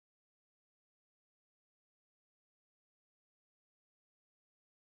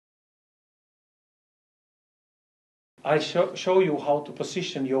I show you how to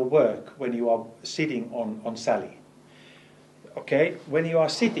position your work when you are sitting on Sally. Okay, when you are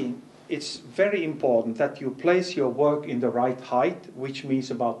sitting, it's very important that you place your work in the right height, which means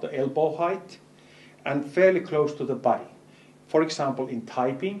about the elbow height, and fairly close to the body. For example, in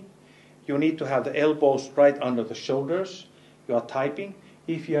typing, you need to have the elbows right under the shoulders. You are typing.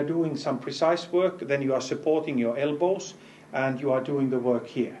 If you are doing some precise work, then you are supporting your elbows and you are doing the work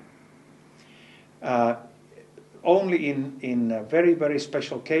here. Only in very, very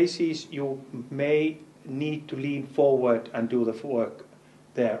special cases you may need to lean forward and do the work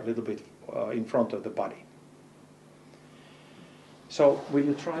there a little bit in front of the body. So, will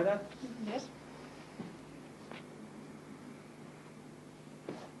you try that? Yes.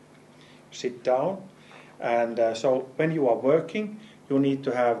 Sit down, and so when you are working, you need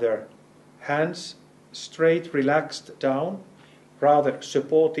to have their hands straight, relaxed down, rather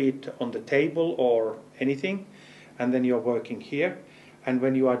supported on the table or anything, and then you're working here. And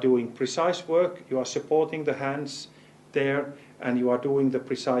when you are doing precise work, you are supporting the hands there, and you are doing the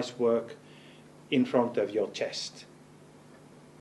precise work in front of your chest.